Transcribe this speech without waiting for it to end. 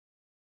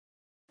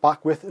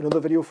Back with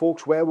another video,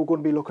 folks, where we're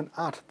going to be looking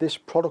at this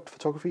product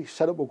photography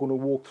setup. We're going to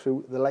walk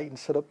through the lighting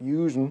setup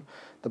using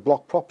the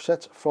block prop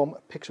sets from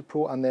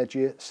Pixapro and their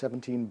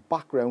J17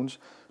 backgrounds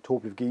to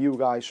hopefully give you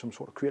guys some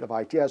sort of creative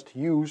ideas to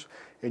use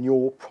in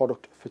your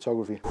product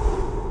photography.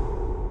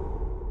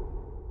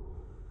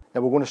 Now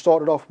we're going to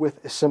start it off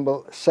with a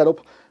simple setup,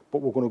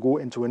 but we're going to go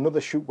into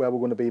another shoot where we're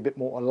going to be a bit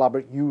more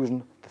elaborate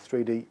using the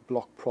 3D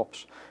block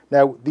props.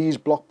 Now these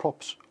block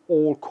props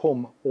all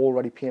come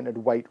already painted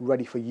white,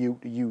 ready for you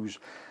to use.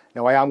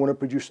 Now I am going to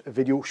produce a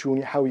video showing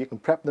you how you can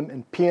prep them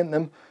and paint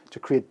them to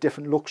create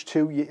different looks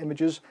to your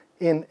images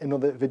in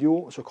another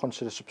video, so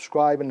consider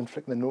subscribing and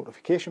flicking the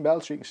notification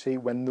bell so you can see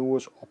when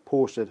those are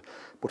posted.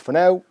 But for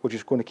now, we're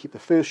just going to keep the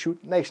first shoot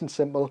nice and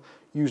simple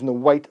using the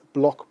white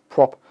block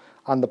prop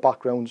and the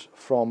backgrounds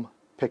from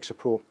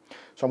Pixapro.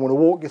 So I'm going to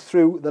walk you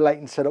through the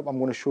lighting setup. I'm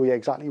going to show you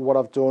exactly what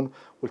I've done.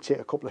 We'll take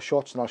a couple of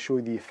shots and I'll show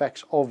you the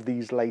effects of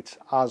these lights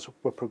as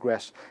we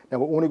progress. Now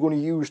we're only going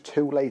to use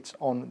 2 lights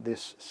on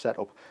this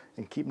setup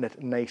and keeping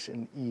it nice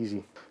and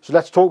easy. So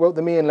let's talk about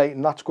the main light,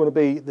 and that's going to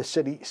be the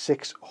City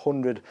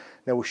 600.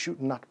 Now we're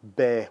shooting that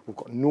bare. We've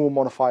got no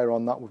modifier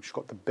on that. We've just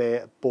got the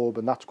bare bulb,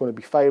 and that's going to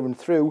be firing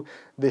through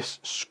this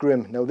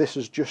scrim. Now this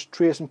is just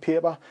tracing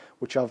paper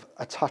which I've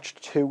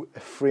attached to a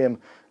frame.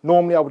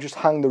 Normally I would just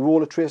hang the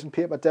roll of tracing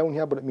paper down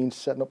here, but it means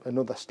setting up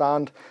another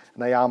stand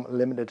and I am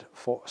limited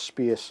for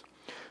space.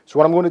 So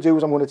what I'm going to do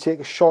is I'm going to take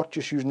a shot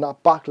just using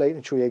that backlight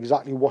and show you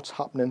exactly what's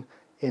happening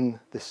in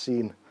the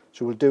scene.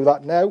 So we'll do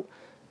that now.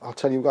 I'll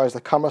tell you guys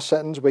the camera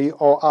settings. We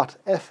are at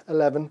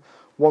f11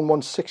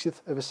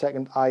 1/160th of a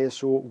second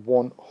ISO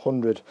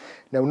 100.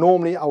 Now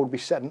normally I would be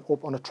setting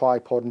up on a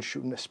tripod and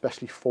shooting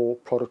especially for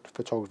product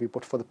photography,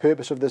 but for the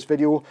purpose of this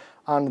video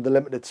and the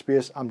limited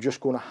space I'm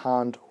just going to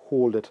hand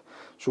hold it.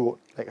 So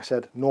like I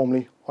said,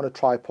 normally on a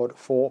tripod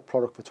for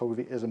product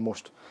photography is a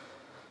must.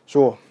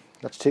 So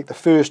let's take the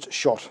first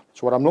shot.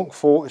 So what I'm looking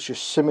for is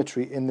just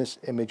symmetry in this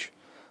image.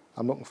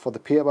 I'm looking for the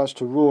papers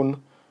to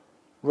run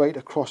right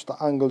across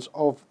the angles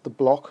of the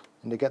block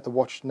and to get the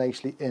watch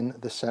nicely in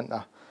the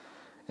center.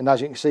 And as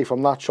you can see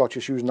from that shot,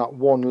 just using that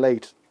one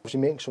light,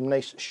 obviously making some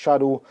nice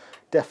shadow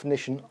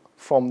definition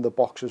from the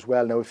box as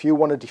well. Now if you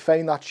want to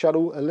define that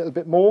shadow a little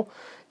bit more,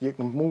 you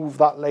can move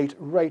that light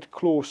right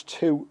close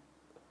to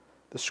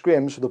the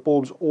scrim so the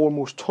bulb's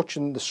almost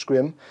touching the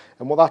scrim,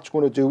 and what that's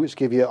going to do is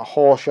give you a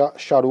harsher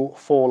shadow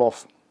fall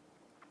off.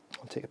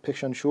 I'll take a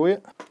picture and show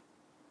you.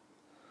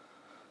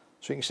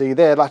 So you can see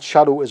there that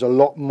shadow is a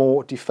lot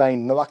more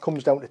defined. Now that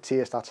comes down to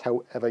taste. That's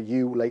however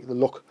you like the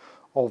look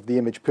of the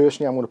image.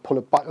 Personally I'm going to pull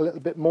it back a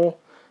little bit more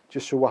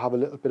just so we'll have a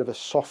little bit of a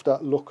softer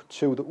look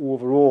to the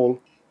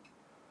overall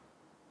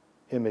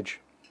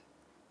image.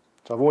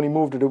 So I've only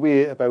moved it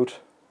away about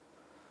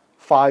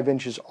 5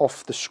 inches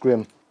off the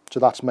scrim. So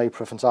that's my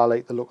preference. I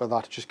like the look of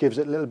that. It just gives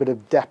it a little bit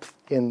of depth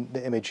in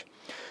the image.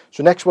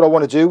 So next what I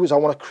want to do is I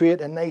want to create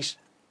a nice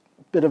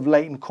bit of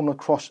lighting coming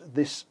across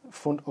this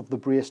front of the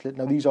bracelet.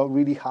 Now these are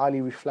really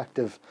highly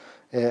reflective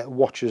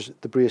watches,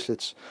 the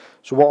bracelets.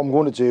 So what I'm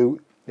going to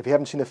do, if you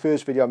haven't seen the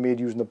first video I made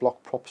using the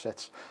block prop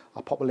sets,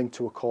 I'll pop a link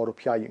to a card up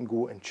here. You can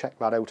go and check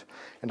that out.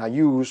 And I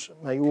use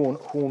my own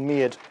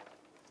homemade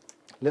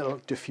little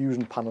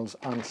diffusion panels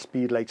and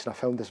speed lights, and I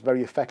found this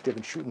very effective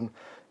in shooting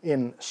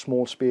in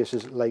small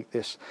spaces like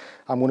this.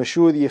 I'm going to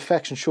show you the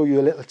effects and show you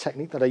a little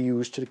technique that I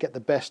use to get the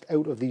best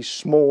out of these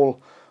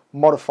small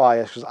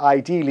modifiers, because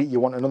ideally you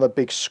want another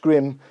big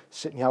scrim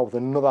sitting here with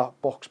another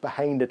box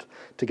behind it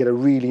to get a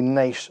really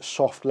nice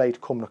soft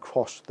light coming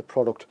across the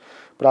product.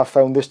 But I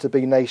found this to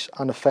be nice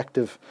and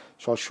effective,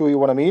 so I'll show you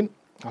what I mean.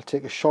 I'll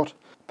take a shot.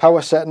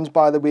 Power settings,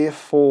 by the way,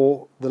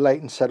 for the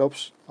lighting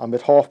setups, I'm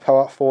at half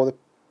power for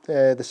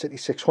the City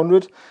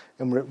 600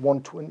 and we're at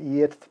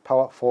 1/28th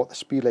power for the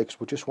speed light, because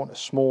we just want a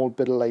small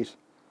bit of light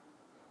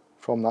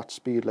from that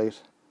speed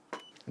light.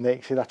 And there you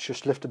can see that's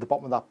just lifted the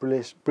bottom of that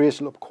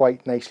bracelet up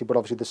quite nicely, but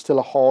obviously there's still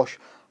a harsh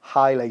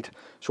highlight.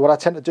 So what I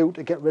tend to do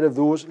to get rid of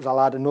those is I'll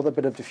add another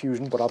bit of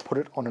diffusion, but I'll put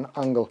it on an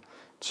angle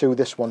to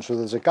this one, so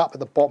there's a gap at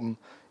the bottom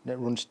and it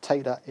runs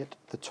tighter at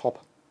the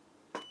top.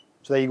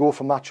 So there you go.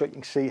 From that shot you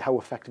can see how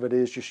effective it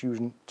is just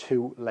using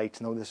 2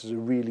 lights. Now this is a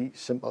really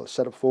simple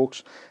setup,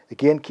 folks.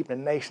 Again, keeping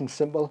it nice and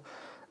simple,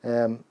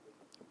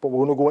 but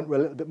we're going to go into a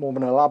little bit more of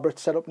an elaborate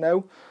setup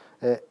now,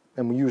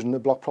 and we're using the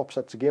block prop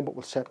sets again, but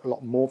we'll set a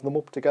lot more of them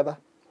up together,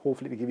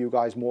 hopefully to give you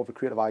guys more of a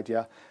creative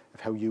idea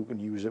of how you can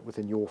use it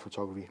within your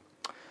photography.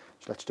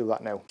 So let's do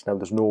that now. Now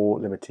there's no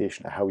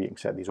limitation to how you can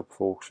set these up,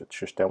 folks. It's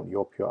just down to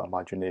your pure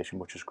imagination,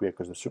 which is great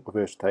because they're super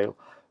versatile.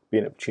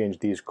 Being able to change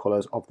these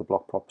colours of the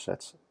block prop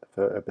sets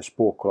for a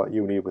bespoke colour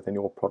you need within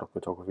your product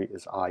photography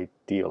is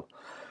ideal.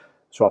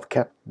 So I've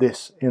kept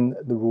this in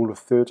the rule of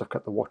thirds. I've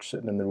kept the watch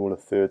sitting in the rule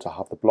of thirds. I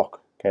have the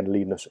block kind of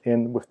leading us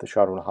in with the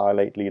shadow and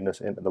highlight, leading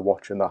us into the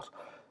watch, and that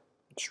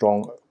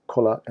strong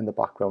colour in the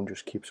background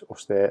just keeps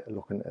us there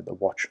looking at the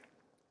watch.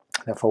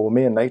 Now for our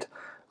main light,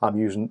 I'm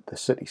using the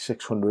City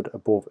 600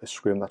 above a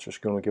screen. That's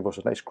just going to give us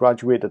a nice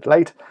graduated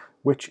light,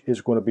 which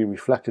is going to be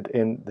reflected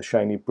in the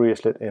shiny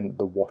bracelet in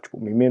the watch.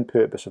 But my main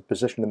purpose of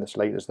positioning this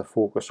light is to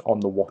focus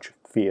on the watch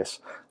face.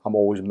 I'm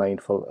always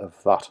mindful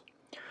of that.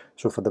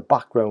 So for the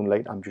background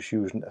light, I'm just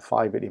using a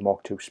 580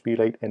 Mark II speed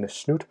light in a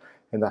snoot,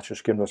 and that's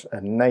just giving us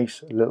a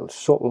nice little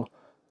subtle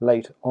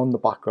light on the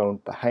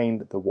background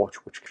behind the watch,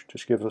 which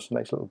just gives us a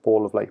nice little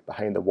ball of light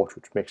behind the watch,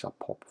 which makes that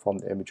pop from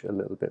the image a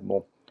little bit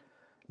more.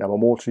 Now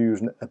I'm also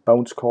using a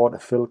bounce card, a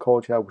fill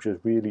card here, which is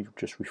really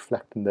just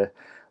reflecting that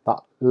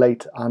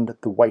light and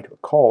the white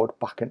card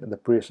back into the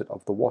bracelet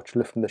of the watch,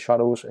 lifting the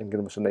shadows and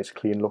giving us a nice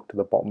clean look to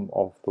the bottom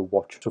of the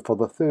watch. So for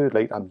the third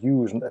light, I'm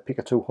using a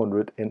Pica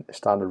 200 in a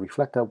standard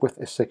reflector with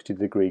a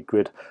 60-degree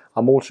grid.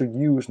 I'm also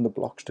using the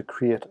blocks to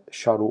create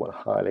shadow and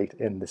highlight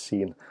in the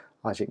scene.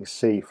 As you can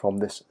see from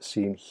this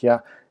scene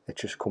here,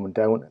 it's just coming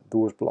down.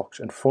 Those blocks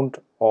in front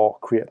are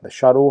creating the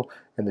shadow,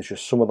 and there's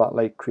just some of that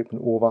light creeping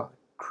over,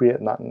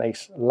 creating that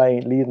nice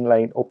line, leading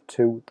line up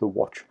to the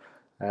watch.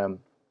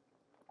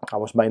 I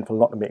was mindful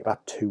not to make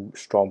that too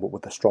strong, but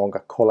with the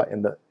stronger colour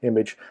in the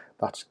image,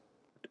 that's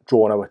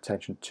drawn our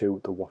attention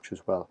to the watch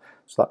as well.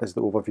 So that is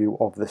the overview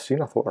of the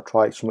scene. I thought I'd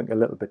try something a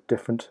little bit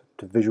different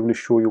to visually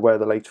show you where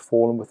the light's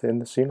falling within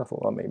the scene. I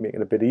thought that might make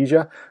it a bit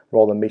easier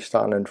rather than me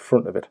standing in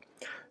front of it.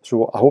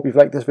 So I hope you've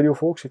liked this video,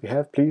 folks. If you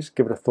have, please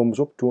give it a thumbs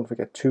up. Don't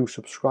forget to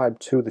subscribe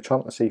to the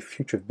channel to see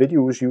future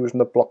videos using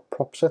the block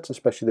prop sets,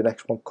 especially the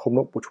next one coming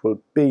up, which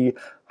will be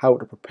how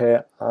to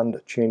prepare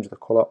and change the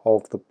colour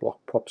of the block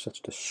prop sets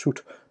to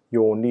suit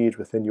your needs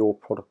within your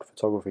product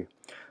photography.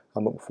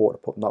 I'm looking forward to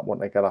putting that one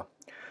together.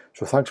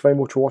 So thanks very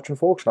much for watching,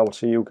 folks, and I will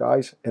see you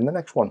guys in the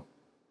next one.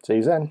 See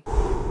you then.